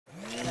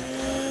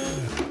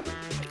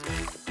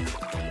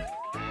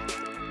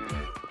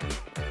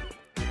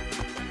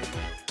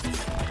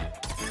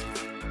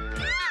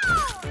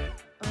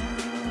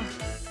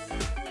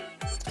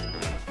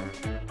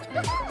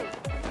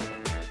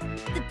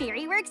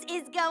fireworks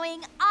is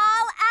going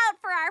all out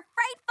for our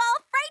Fright Fall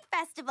Fright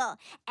Festival.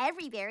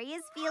 Every berry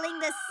is feeling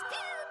the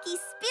spooky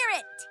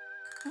spirit.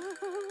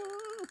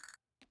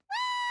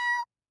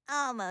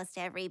 Almost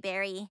every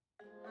berry.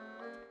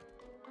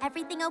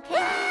 Everything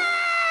okay?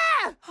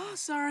 Oh,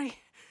 sorry.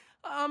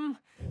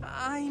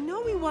 I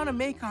know we want to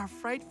make our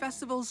Fright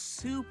Festival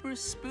super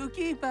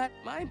spooky, but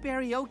my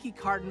Scary-oke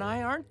cart and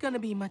I aren't going to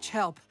be much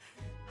help.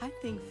 I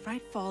think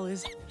Fright Fall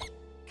is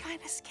kind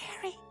of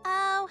scary.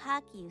 Oh,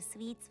 Huck, you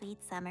sweet,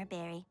 sweet summer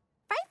berry.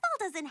 Fright Fall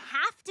doesn't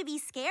have to be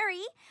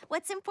scary.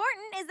 What's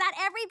important is that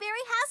every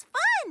berry has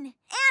fun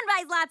and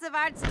buys lots of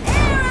our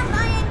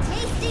terrifying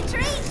tasty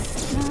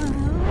treats.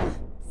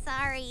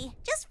 Sorry.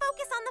 Just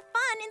focus on the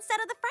fun instead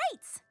of the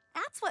frights.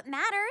 That's what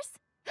matters.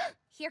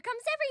 Here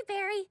comes every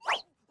berry.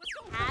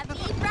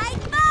 Happy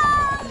Fright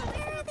Fall!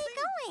 Where are they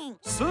going?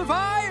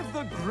 Survive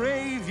the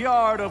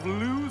graveyard of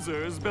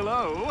losers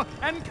below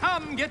and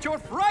come get your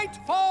Fright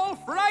Fall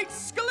Fright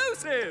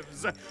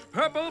exclusives.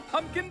 Purple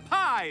pumpkin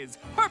pies,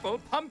 purple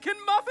pumpkin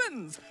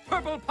muffins,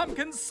 purple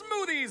pumpkin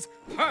smoothies,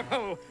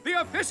 purple,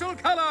 the official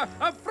color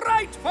of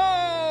Fright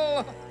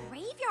Fall.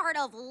 Graveyard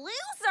of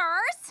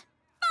losers?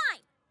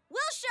 Fine.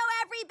 We'll show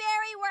every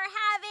berry we're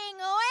having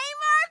way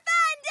more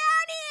fun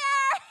down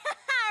here.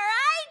 All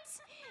right?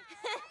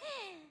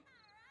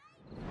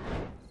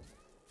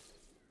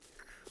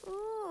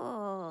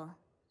 Cool.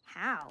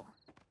 How?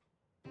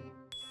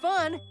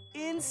 Fun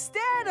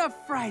instead of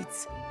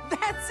frights.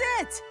 That's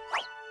it.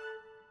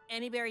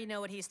 Any berry know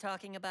what he's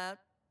talking about?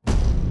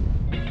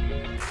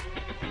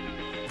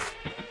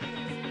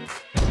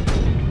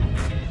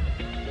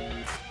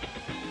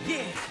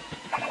 Yeah,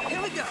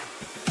 here we go.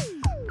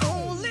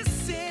 Oh,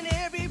 listen,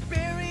 every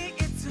berry,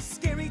 it's a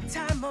scary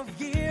time of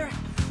year.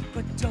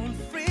 But don't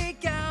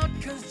freak out,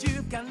 'cause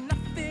you've got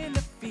nothing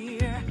to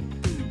fear.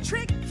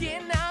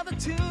 Tricking out the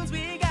tunes,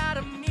 we got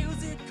a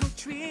musical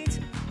treat.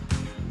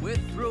 We're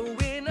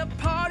throwing a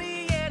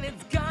party and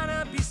it's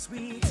gonna be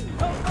sweet.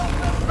 Oh,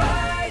 oh,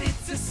 right,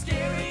 it's a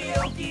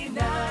Scary-oke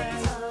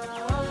night.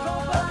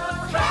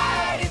 Oh,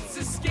 right, it's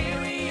a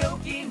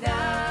Scary-oke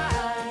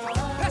night.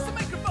 Pass the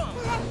microphone.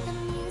 Let the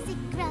music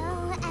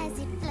grow as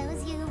it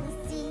flows, you will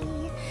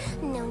see.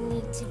 No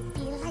need to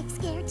feel like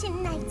scared,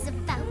 tonight's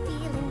about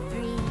feeling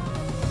free.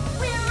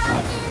 We're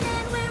rocking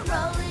and we're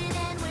rolling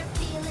and we're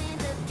feeling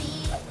the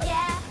beat,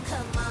 yeah.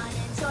 Come on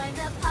and join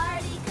the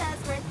party, 'cause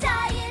we're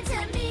dying to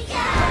meet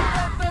ya.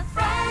 But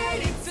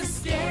Fright, it's a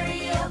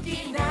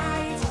Scary-oke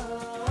night.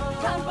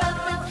 Come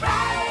on,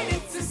 Fright,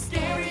 it's a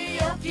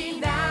Scary-oke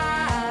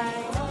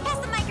night. Pass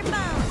the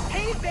microphone.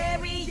 Hey,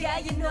 Barry, yeah,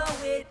 you know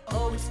it.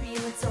 Oh, it's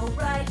feeling so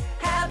right.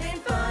 Having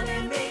fun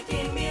and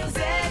making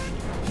music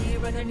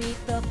here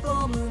underneath the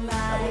full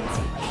moonlight.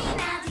 Hey,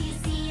 now do you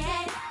see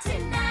it?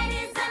 Tonight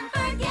is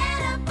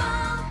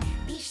unforgettable.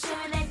 Be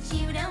sure that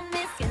you don't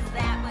miss, 'cause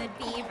that would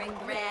be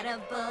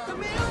regrettable. The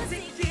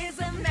music is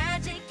a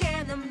magic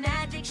and the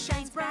magic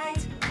shines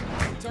bright.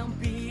 Don't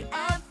be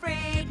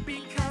afraid,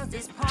 because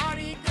this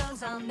party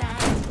goes all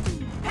night.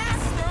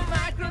 Pass the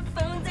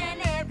microphones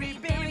and every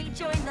berry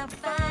join the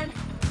fun.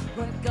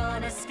 We're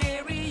gonna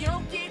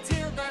Scary-oke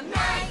till the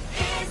night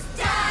is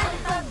done.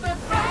 But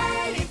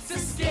Fright, it's a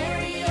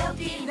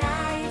Scary-oke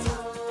night.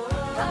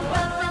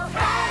 But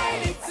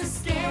Fright, it's a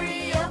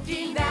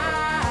Scary-oke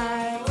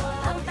night.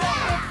 But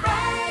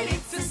Fright,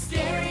 it's a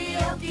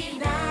Scary-oke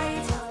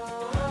night.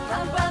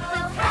 But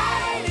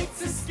Fright,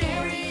 it's a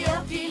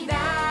Scary-oke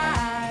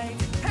night.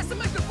 Pass the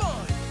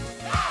microphone.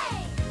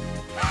 Hey!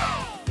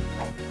 Hey!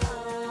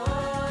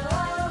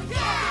 Oh,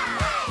 yeah!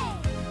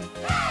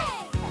 Hey!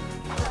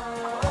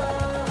 Oh,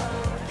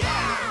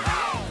 yeah!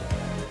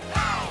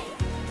 Hey!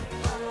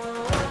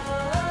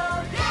 Oh,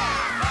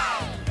 yeah!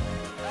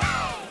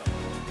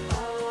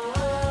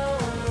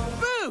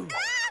 Boo!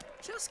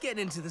 Just get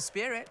into the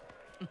spirit.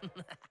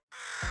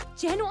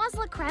 Genoise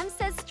La Creme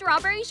says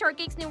Strawberry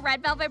Shortcake's new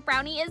red velvet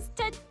brownie is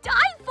to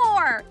die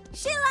for.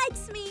 She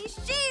likes me.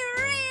 She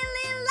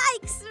really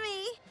likes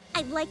me.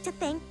 I'd like to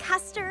thank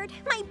Custard,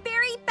 my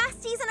berry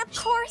besties, and of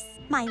course,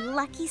 my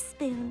lucky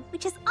spoon,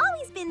 which has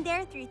always been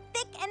there through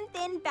thick and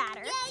thin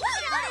batter.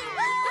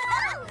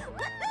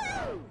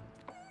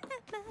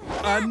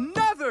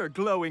 Another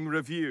glowing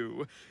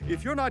review.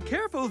 If you're not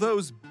careful,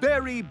 those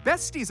berry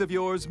besties of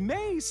yours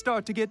may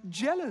start to get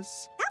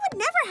jealous. That would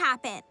never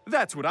happen.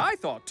 That's what I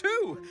thought,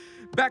 too.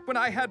 Back when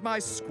I had my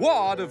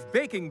squad of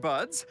baking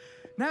buds.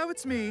 Now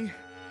it's me,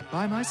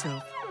 by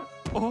myself,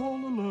 all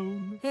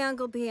alone. Hey,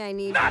 Uncle P, I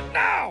need... Not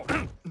now!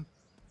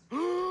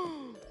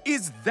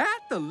 Is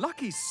that the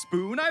lucky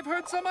spoon I've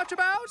heard so much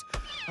about?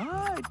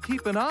 I'd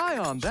keep an eye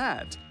on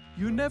that.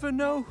 You never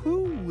know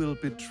who will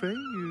betray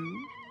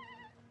you.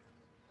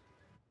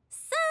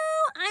 So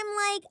I'm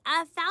like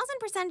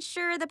 1,000%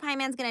 sure the Pie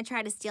Man's gonna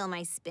try to steal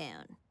my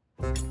spoon.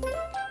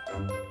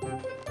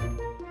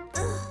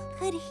 Ugh,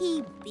 could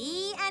he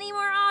be any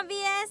more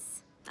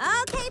obvious?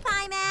 Okay,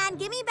 Pie Man,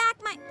 give me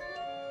back my...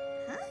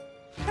 Huh?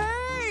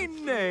 Hey,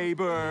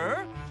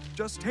 neighbor.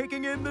 Just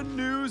taking in the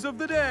news of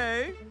the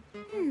day.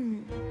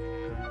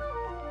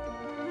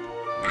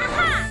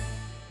 Aha!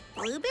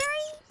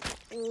 Blueberry?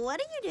 What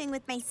are you doing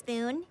with my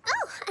spoon?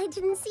 Oh, I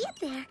didn't see it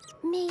there.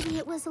 Maybe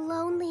it was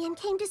lonely and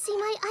came to see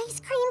my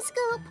ice cream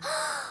scoop.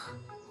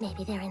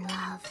 Maybe they're in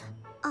love.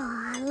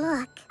 Aw,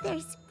 look, they're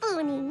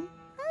spooning.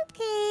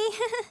 Okay.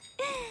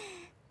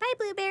 Bye,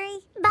 Blueberry.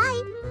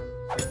 Bye.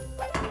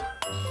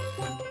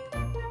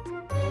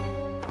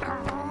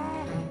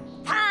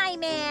 Pie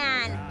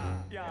Man!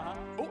 Yeah.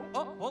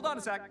 Oh, hold on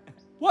a sec.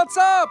 What's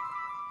up?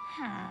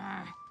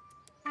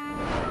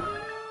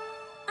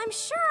 I'm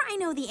sure I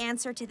know the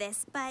answer to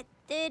this, but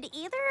did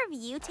either of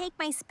you take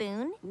my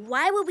spoon?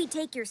 Why would we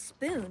take your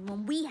spoon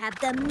when we have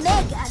the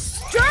Mega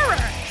Stirrer?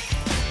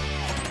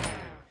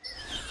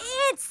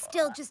 It's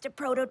still just a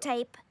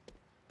prototype.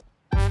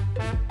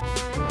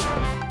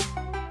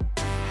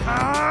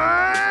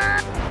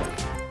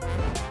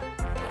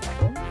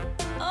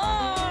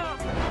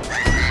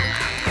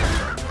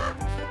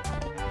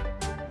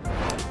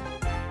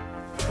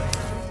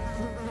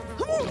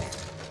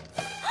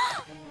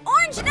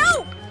 Orange,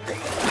 no!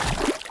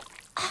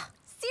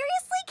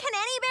 Seriously, can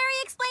anybody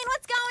explain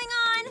what's going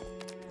on?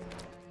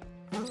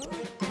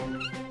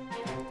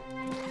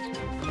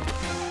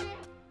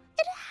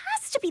 It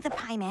has to be the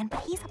Pie Man,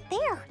 but he's up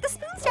there. The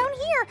spoon's down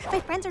here. My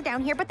friends are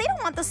down here, but they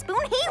don't want the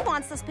spoon. He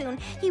wants the spoon.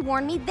 He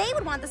warned me they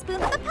would want the spoon,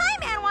 but the Pie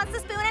Man wants the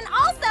spoon. And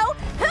also,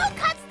 who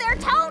cuts their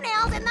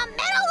toenails in the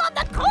middle of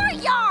the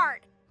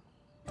courtyard?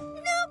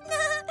 Nope,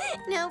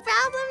 no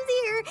problems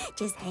here.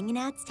 Just hanging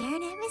out,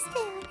 staring at my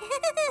spoon.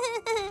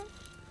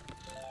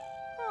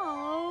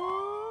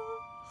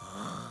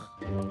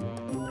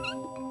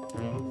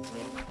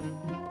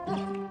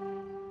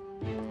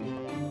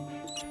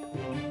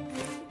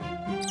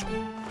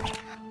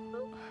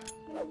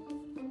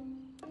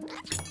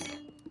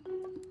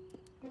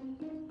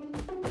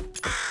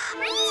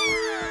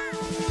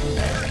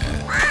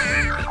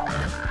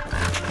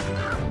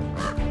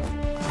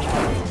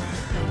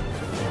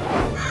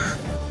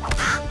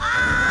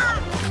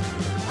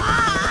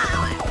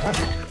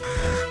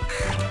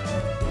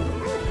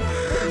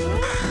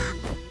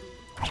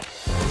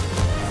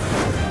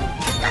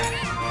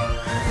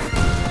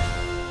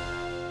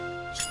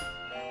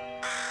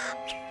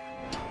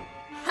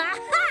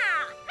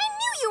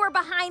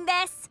 Behind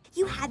this.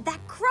 You had that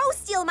crow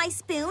steal my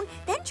spoon,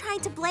 then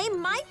tried to blame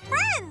my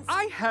friends.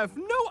 I have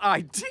no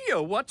idea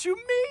what you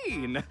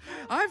mean.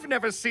 I've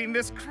never seen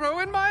this crow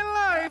in my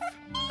life.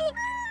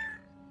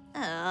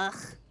 Ugh.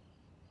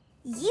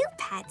 You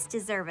pets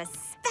deserve a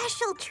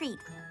special treat.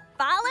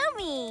 Follow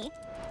me.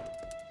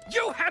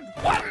 You had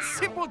one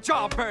simple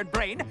job, Bird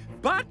Brain,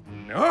 but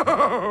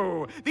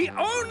no! The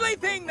only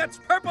thing that's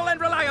purple and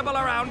reliable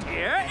around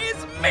here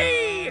is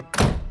me!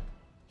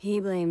 He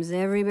blames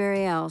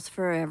everybody else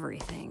for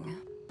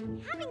everything.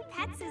 Having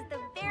pets is the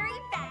very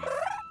best.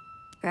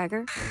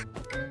 Cracker?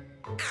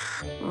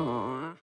 Aww.